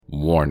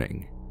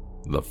Warning: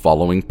 the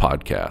following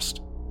podcast,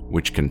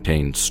 which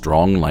contains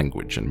strong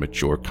language and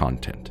mature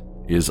content,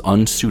 is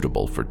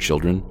unsuitable for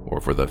children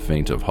or for the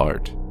faint of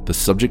heart. The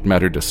subject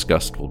matter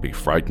discussed will be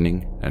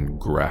frightening and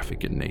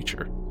graphic in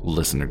nature.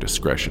 Listener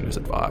discretion is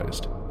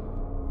advised.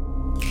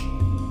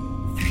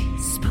 Three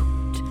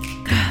spooked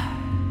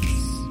girls.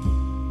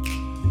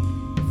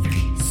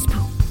 Three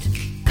spooked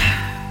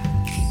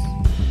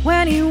girls.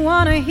 When you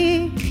wanna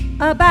hear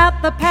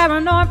about the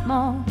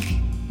paranormal,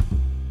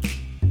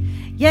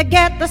 you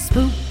get the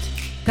spooked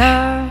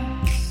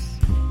girls.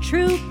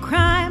 True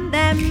crime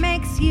that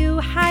makes you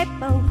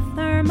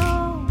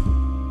hypothermal.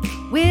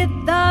 With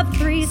the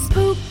three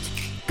spooked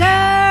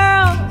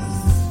girls,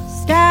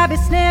 stabby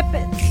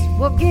snippets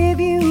will give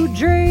you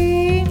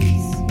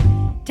dreams.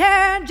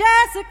 Tara and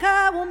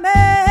Jessica will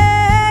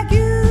make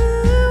you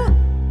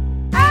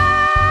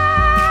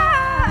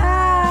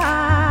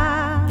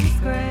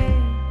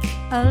scream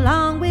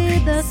along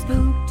with the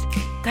spooked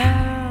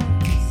girls.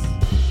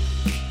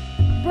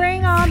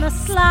 Bring on the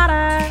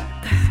slaughter,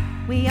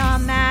 we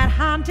on that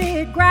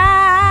haunted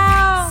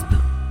ground.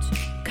 Spooked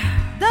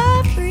girls.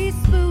 The three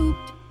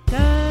spooked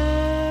girls.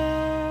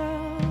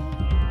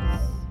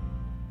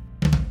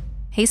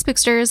 Hey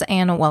Spooksters,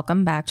 and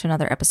welcome back to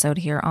another episode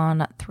here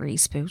on Three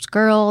Spooked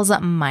Girls.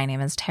 My name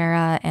is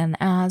Tara, and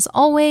as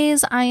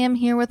always, I am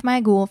here with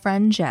my ghoul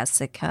friend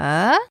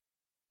Jessica.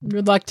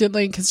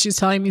 Reluctantly, because she's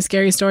telling me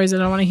scary stories I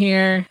don't want to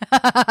hear.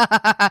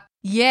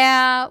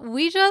 Yeah,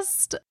 we're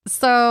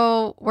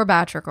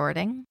batch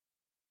recording.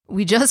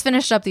 We just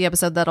finished up the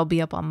episode that'll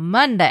be up on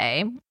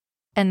Monday,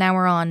 and now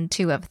we're on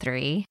 2 of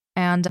 3.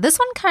 And this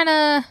one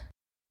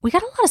we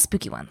got a lot of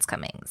spooky ones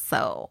coming,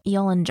 so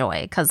you'll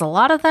enjoy, because a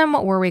lot of them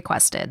were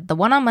requested. The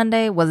one on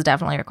Monday was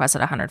definitely requested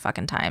 100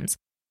 fucking times.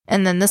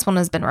 And then this one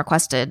has been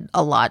requested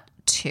a lot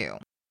too.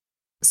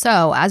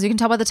 So, as you can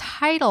tell by the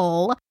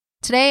title,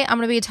 today I'm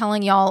going to be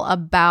telling y'all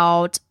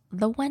about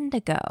the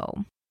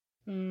Wendigo.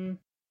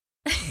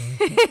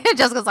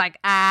 Jessica's like,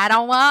 I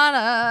don't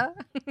wanna.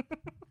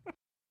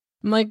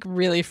 I'm like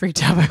really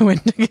freaked out by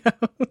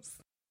Wendigos.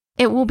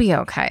 It will be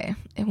okay.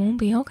 It won't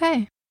be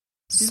okay.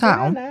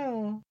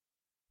 So,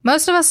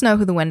 most of us know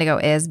who the Wendigo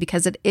is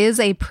because it is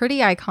a pretty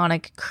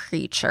iconic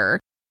creature.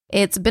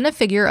 It's been a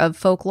figure of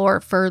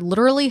folklore for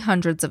literally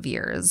hundreds of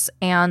years,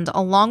 and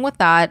along with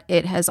that,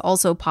 it has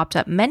also popped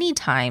up many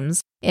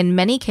times in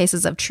many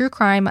cases of true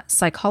crime,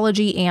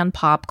 psychology, and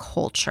pop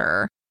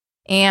culture.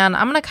 And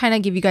I'm going to kind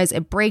of give you guys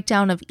a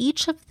breakdown of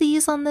each of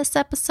these on this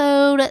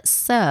episode,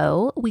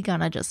 so we're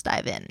going to just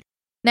dive in.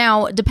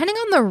 Now, depending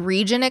on the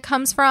region it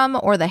comes from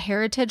or the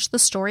heritage the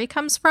story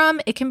comes from,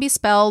 it can be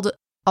spelled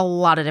a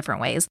lot of different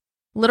ways.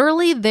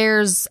 Literally,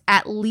 there's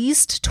at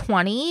least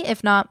 20,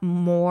 if not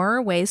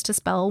more, ways to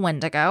spell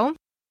Wendigo.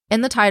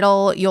 In the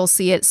title, you'll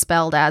see it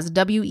spelled as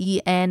Wendigo,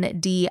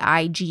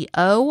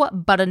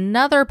 but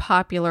another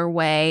popular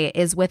way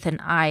is with an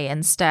I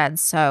instead,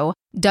 so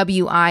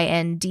Windigo.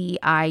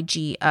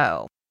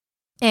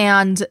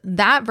 And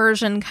that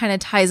version kind of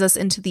ties us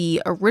into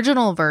the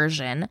original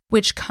version,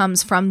 which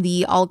comes from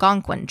the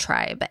Algonquin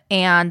tribe.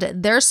 And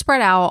they're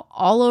spread out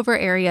all over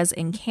areas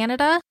in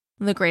Canada,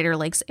 the Greater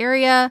Lakes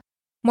area,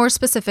 more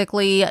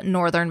specifically,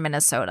 northern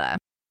Minnesota.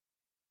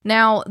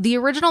 Now, the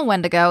original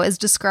Wendigo is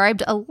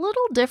described a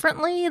little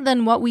differently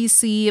than what we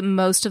see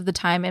most of the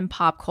time in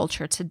pop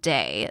culture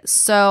today,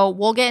 so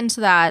we'll get into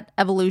that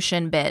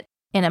evolution bit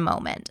in a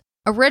moment.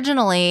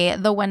 Originally,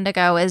 the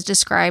Wendigo is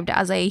described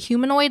as a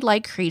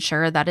humanoid-like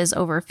creature that is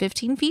over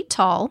 15 feet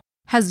tall,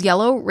 has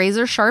yellow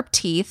razor-sharp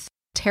teeth,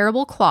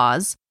 terrible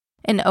claws,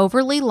 an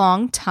overly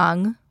long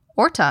tongue,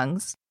 or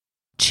tongues,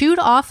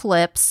 chewed-off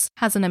lips,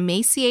 has an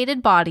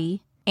emaciated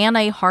body, and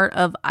a heart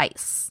of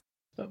ice.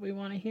 What we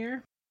want to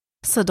hear.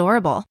 It's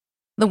adorable.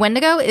 The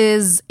Wendigo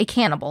is a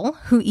cannibal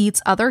who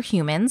eats other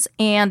humans,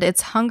 and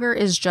its hunger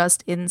is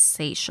just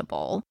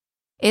insatiable.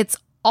 It's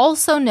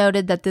also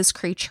noted that this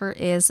creature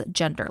is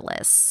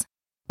genderless.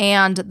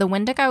 And the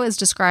Wendigo is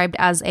described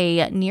as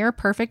a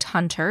near-perfect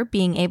hunter,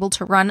 being able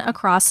to run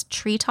across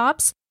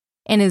treetops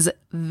and is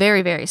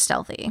very, very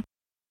stealthy.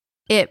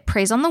 It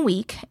preys on the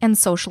weak and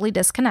socially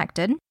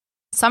disconnected.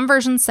 Some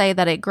versions say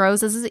that it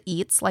grows as it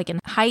eats, like in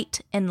height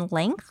and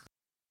length,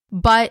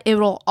 but it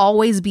will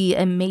always be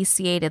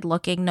emaciated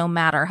looking no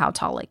matter how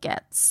tall it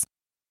gets.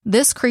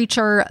 This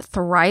creature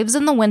thrives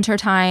in the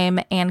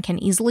wintertime and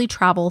can easily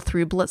travel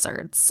through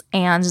blizzards,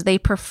 and they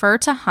prefer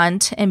to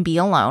hunt and be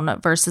alone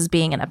versus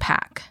being in a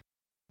pack.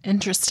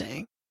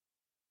 Interesting.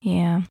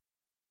 Yeah.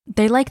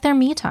 They like their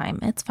me time.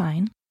 It's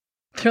fine.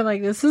 They're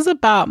like, this is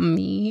about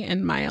me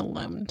and my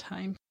alone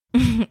time.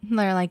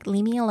 They're like,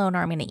 leave me alone or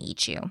I'm going to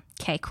eat you.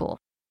 Okay, cool.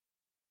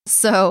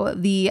 So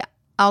the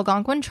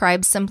Algonquin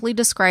tribe simply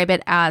describe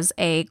it as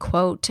a,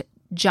 quote,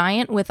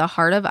 giant with a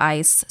heart of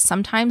ice.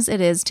 Sometimes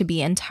it is to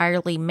be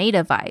entirely made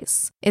of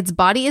ice. Its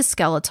body is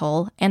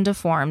skeletal and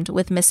deformed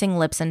with missing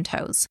lips and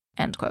toes,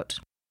 end quote.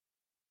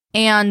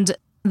 And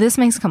this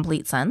makes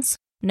complete sense,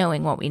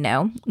 knowing what we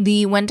know.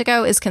 The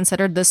Wendigo is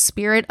considered the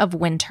spirit of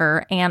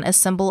winter and a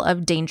symbol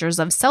of dangers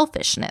of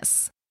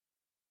selfishness.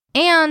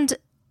 And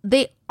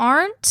they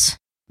aren't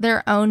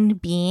their own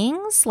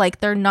beings. Like,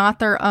 they're not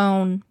their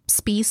own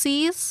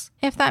species,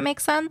 if that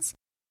makes sense.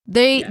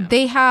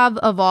 They have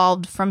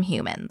evolved from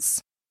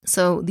humans.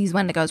 So these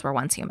Wendigos were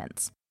once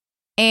humans.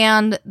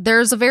 And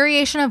there's a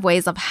variation of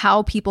ways of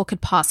how people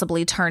could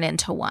possibly turn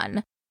into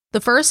one.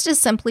 The first is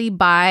simply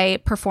by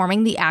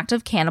performing the act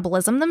of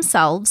cannibalism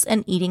themselves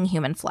and eating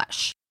human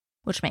flesh,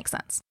 which makes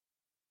sense.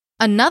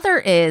 Another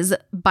is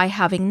by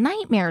having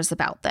nightmares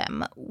about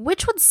them,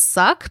 which would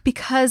suck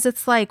because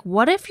it's like,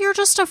 what if you're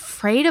just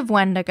afraid of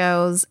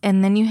Wendigos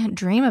and then you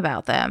dream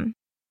about them?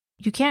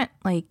 You can't,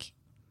 like,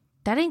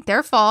 that ain't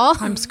their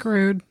fault. I'm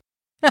screwed.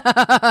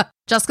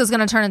 Jessica's going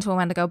to turn into a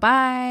Wendigo.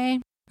 Bye.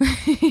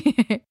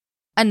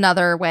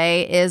 Another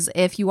way is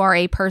if you are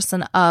a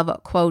person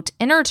of, quote,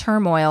 inner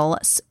turmoil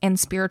and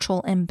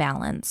spiritual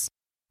imbalance,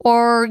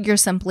 or you're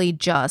simply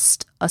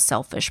just a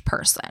selfish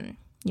person,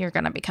 you're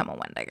going to become a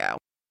Wendigo.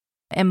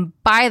 And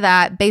by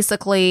that,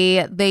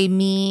 basically, they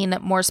mean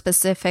more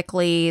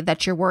specifically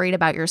that you're worried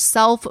about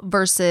yourself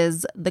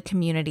versus the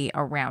community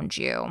around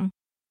you.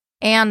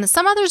 And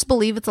some others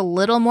believe it's a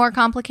little more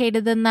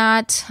complicated than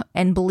that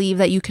and believe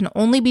that you can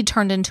only be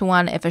turned into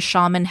one if a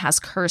shaman has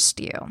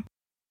cursed you.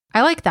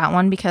 I like that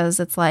one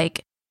because it's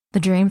like the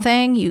dream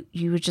thing,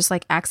 you would just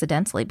like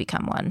accidentally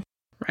become one.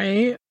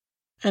 Right?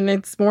 And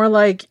it's more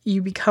like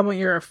you become what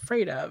you're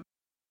afraid of.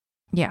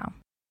 Yeah.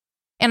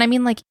 And I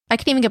mean, like, I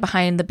can even get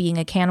behind the being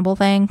a cannibal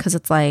thing because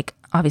it's like,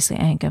 obviously,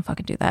 I ain't gonna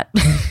fucking do that.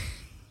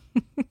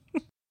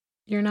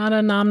 You're not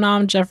a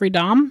nom Jeffrey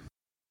Dahmer?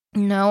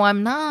 No,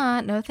 I'm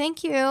not. No,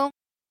 thank you.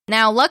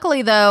 Now,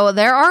 luckily, though,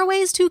 there are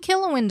ways to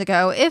kill a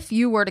Wendigo if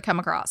you were to come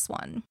across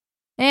one.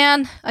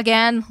 And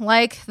again,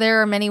 like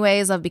there are many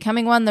ways of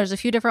becoming one, there's a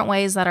few different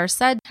ways that are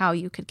said how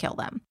you could kill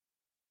them.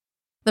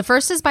 The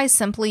first is by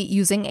simply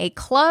using a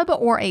club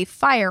or a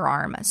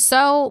firearm,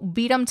 so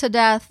beat them to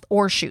death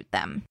or shoot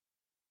them.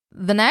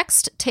 The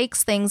next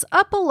takes things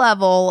up a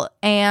level,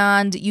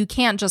 and you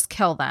can't just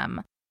kill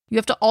them. You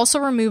have to also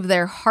remove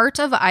their heart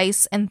of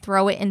ice and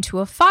throw it into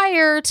a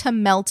fire to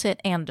melt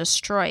it and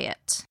destroy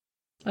it.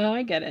 Oh,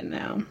 I get it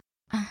now.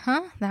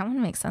 Uh-huh, that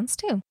one makes sense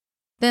too.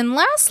 Then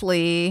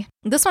lastly,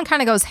 this one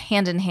kind of goes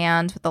hand in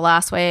hand with the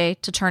last way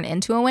to turn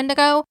into a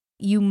Wendigo.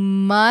 You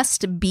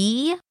must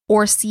be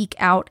or seek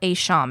out a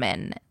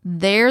shaman.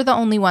 They're the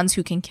only ones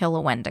who can kill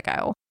a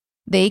Wendigo.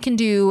 They can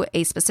do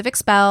a specific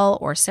spell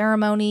or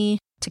ceremony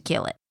to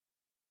kill it.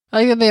 I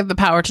like that they have the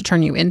power to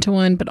turn you into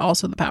one, but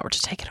also the power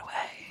to take it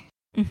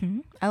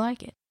away. I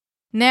like it.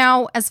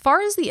 Now, as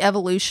far as the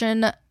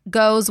evolution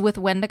goes with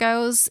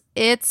Wendigos,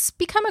 it's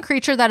become a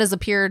creature that has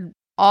appeared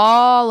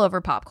all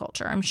over pop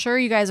culture. I'm sure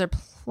you guys are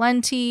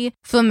plenty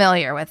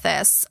familiar with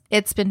this.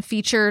 It's been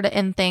featured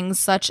in things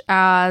such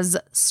as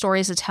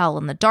Stories to Tell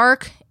in the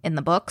Dark, in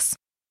the books.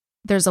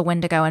 There's a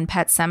Wendigo in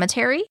Pet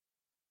Sematary.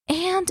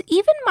 And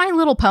even My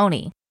Little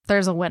Pony,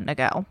 there's a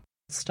Wendigo.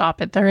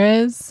 Stop it, there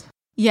is?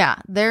 Yeah,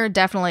 there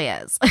definitely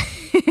is.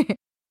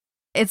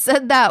 It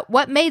said that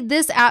what made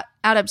this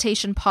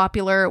adaptation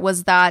popular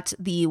was that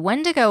the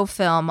Wendigo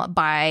film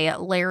by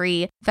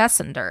Larry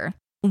Fessenden.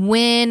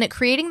 When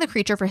creating the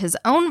creature for his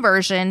own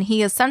version,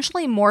 he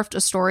essentially morphed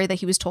a story that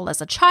he was told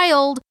as a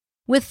child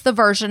with the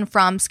version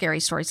from Scary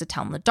Stories to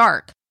Tell in the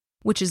Dark,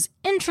 which is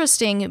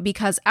interesting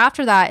because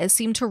after that, it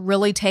seemed to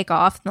really take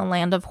off in the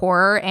land of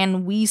horror,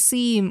 and we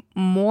see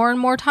more and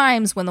more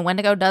times when the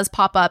Wendigo does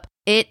pop up,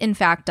 it in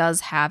fact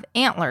does have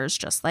antlers,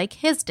 just like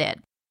his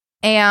did.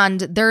 And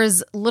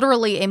there's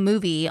literally a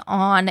movie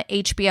on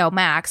HBO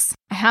Max.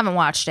 I haven't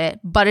watched it,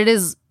 but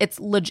it's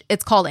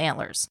called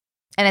Antlers,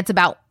 and it's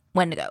about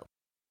Wendigo.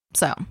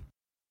 So,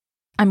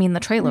 I mean, the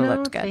trailer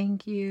looked good.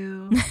 Thank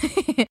you.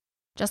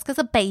 Jessica's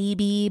a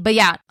baby. But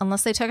yeah,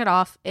 unless they took it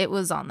off, it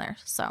was on there.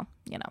 So,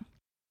 you know.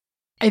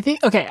 I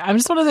think, okay, I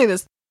just want to say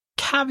this.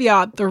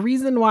 Caveat, the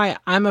reason why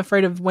I'm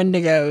afraid of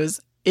Wendigos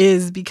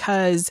is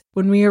because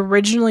when we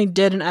originally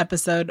did an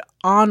episode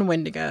on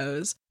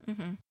Wendigos,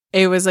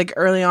 it was like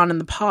early on in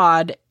the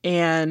pod,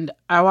 and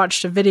I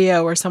watched a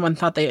video where someone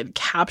thought they had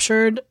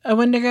captured a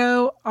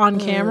Wendigo on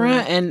camera,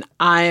 and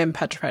I am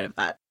petrified of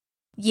that.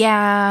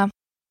 Yeah.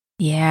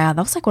 Yeah,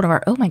 that was like one of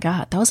our, oh my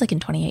God, that was like in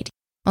 2018. That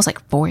was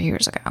like 4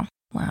 years ago.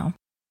 Wow.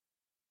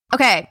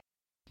 Okay,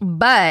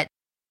 but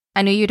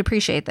I knew you'd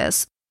appreciate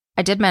this.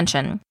 I did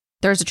mention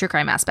there's a true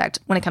crime aspect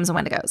when it comes to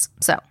Wendigos.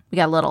 So we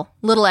got a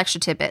little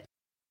extra tidbit.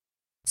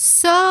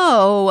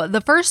 So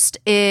the first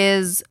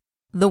is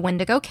the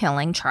Wendigo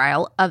killing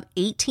trial of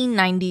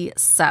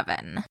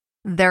 1897.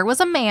 There was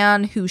a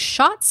man who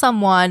shot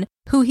someone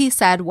who he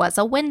said was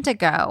a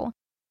Wendigo.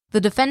 The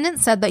defendant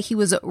said that he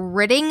was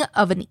ridding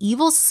of an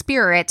evil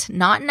spirit,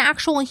 not an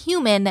actual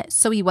human,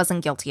 so he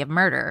wasn't guilty of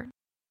murder.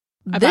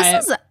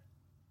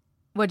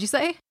 What'd you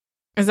say?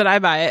 I said I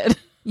buy it.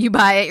 You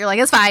buy it. You're like,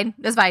 it's fine.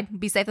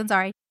 Be safe than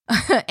sorry.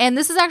 And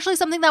this is actually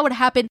something that would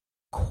happen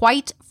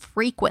quite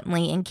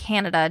frequently in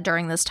Canada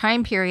during this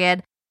time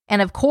period.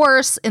 And of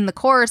course, in the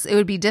course, it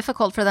would be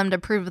difficult for them to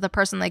prove the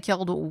person they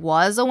killed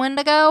was a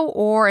Wendigo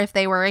or if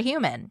they were a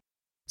human.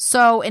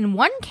 So in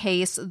one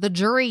case, the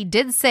jury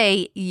did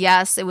say,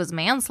 yes, it was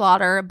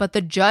manslaughter, but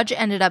the judge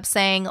ended up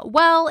saying,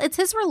 well, it's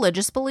his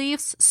religious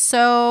beliefs,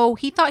 so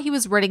he thought he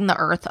was ridding the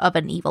earth of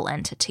an evil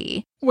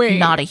entity,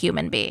 not a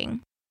human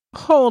being.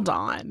 Hold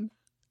on.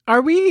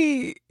 Are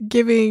we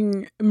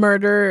giving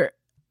murder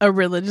a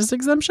religious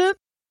exemption?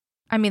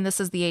 I mean, this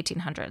is the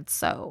 1800s,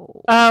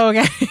 so... Oh,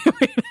 okay.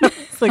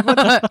 It's like, what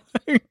the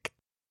fuck?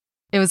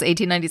 It was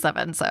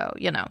 1897, so,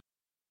 you know.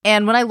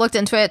 And when I looked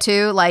into it,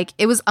 too, like,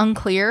 it was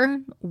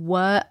unclear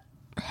what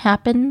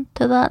happened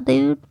to that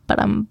dude, but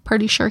I'm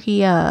pretty sure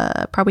he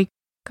probably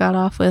got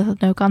off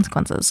with no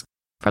consequences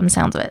from the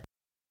sounds of it.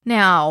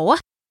 Now,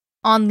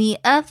 on the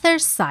other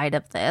side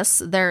of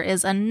this, there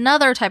is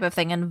another type of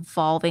thing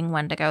involving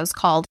Wendigos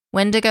called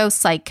Wendigo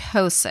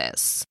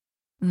psychosis.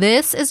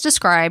 This is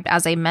described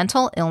as a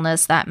mental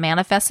illness that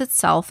manifests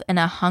itself in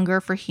a hunger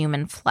for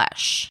human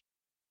flesh.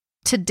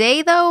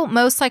 Today, though,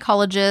 most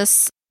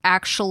psychologists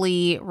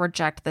actually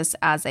reject this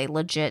as a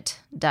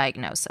legit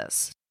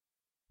diagnosis.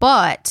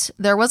 But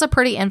there was a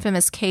pretty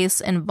infamous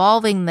case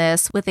involving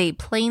this with a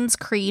Plains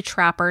Cree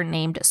trapper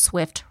named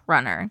Swift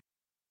Runner.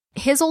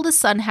 His oldest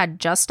son had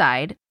just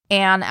died,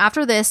 and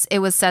after this, it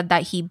was said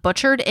that he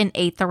butchered and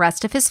ate the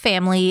rest of his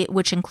family,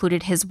 which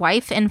included his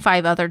wife and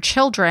 5 other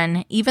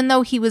children, even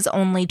though he was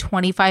only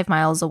 25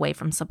 miles away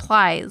from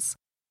supplies.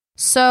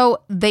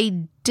 So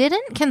they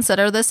didn't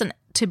consider this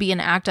to be an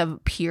act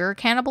of pure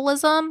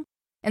cannibalism,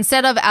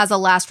 instead of as a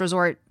last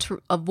resort to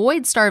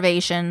avoid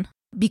starvation,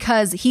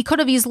 because he could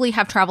have easily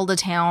have traveled to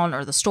town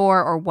or the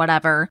store or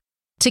whatever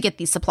to get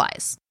these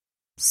supplies.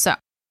 So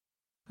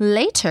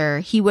later,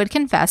 he would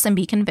confess and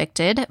be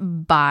convicted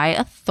by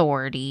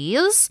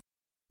authorities.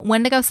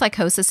 Wendigo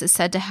psychosis is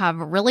said to have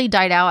really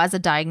died out as a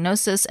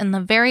diagnosis in the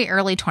very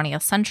early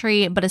 20th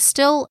century, but is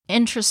still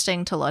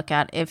interesting to look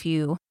at if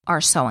you are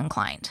so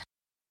inclined.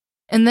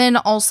 And then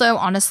also,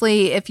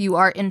 honestly, if you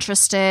are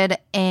interested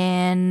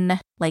in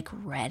like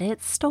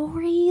Reddit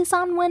stories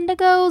on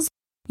Wendigos,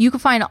 you can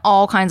find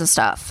all kinds of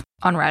stuff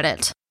on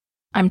Reddit.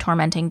 I'm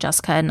tormenting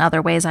Jessica in other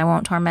ways. I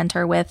won't torment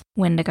her with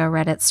Wendigo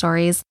Reddit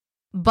stories.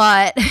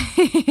 But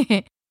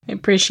I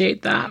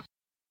appreciate that.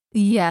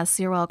 Yes,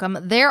 you're welcome.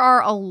 There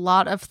are a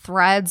lot of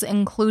threads,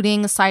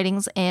 including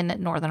sightings in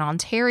Northern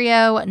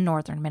Ontario,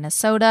 Northern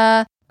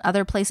Minnesota,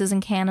 other places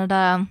in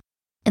Canada.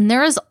 And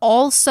there is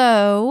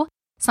also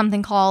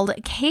something called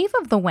Cave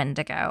of the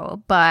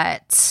Wendigo,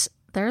 but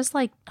there's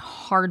like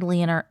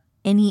hardly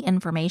any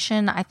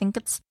information. I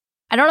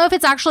don't know if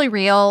it's actually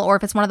real or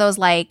if it's one of those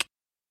like,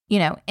 you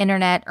know,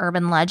 internet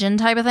urban legend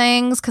type of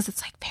things, because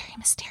it's like very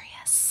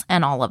mysterious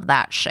and all of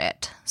that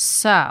shit.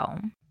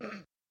 So,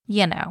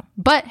 you know,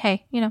 but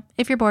hey, you know,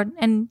 if you're bored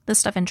and this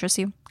stuff interests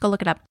you, go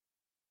look it up.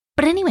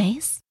 But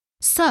anyways,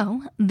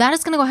 so that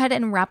is going to go ahead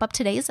and wrap up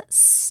today's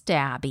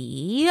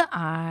Stabby.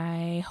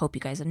 I hope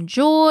you guys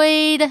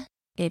enjoyed.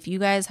 If you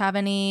guys have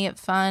any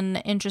fun,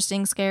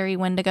 interesting, scary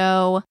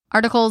Wendigo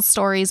articles,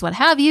 stories, what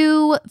have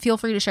you, feel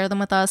free to share them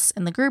with us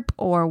in the group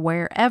or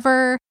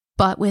wherever.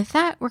 But with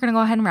that, we're going to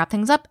go ahead and wrap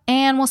things up,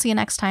 and we'll see you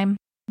next time.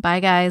 Bye,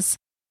 guys.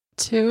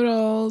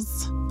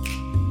 Toodles.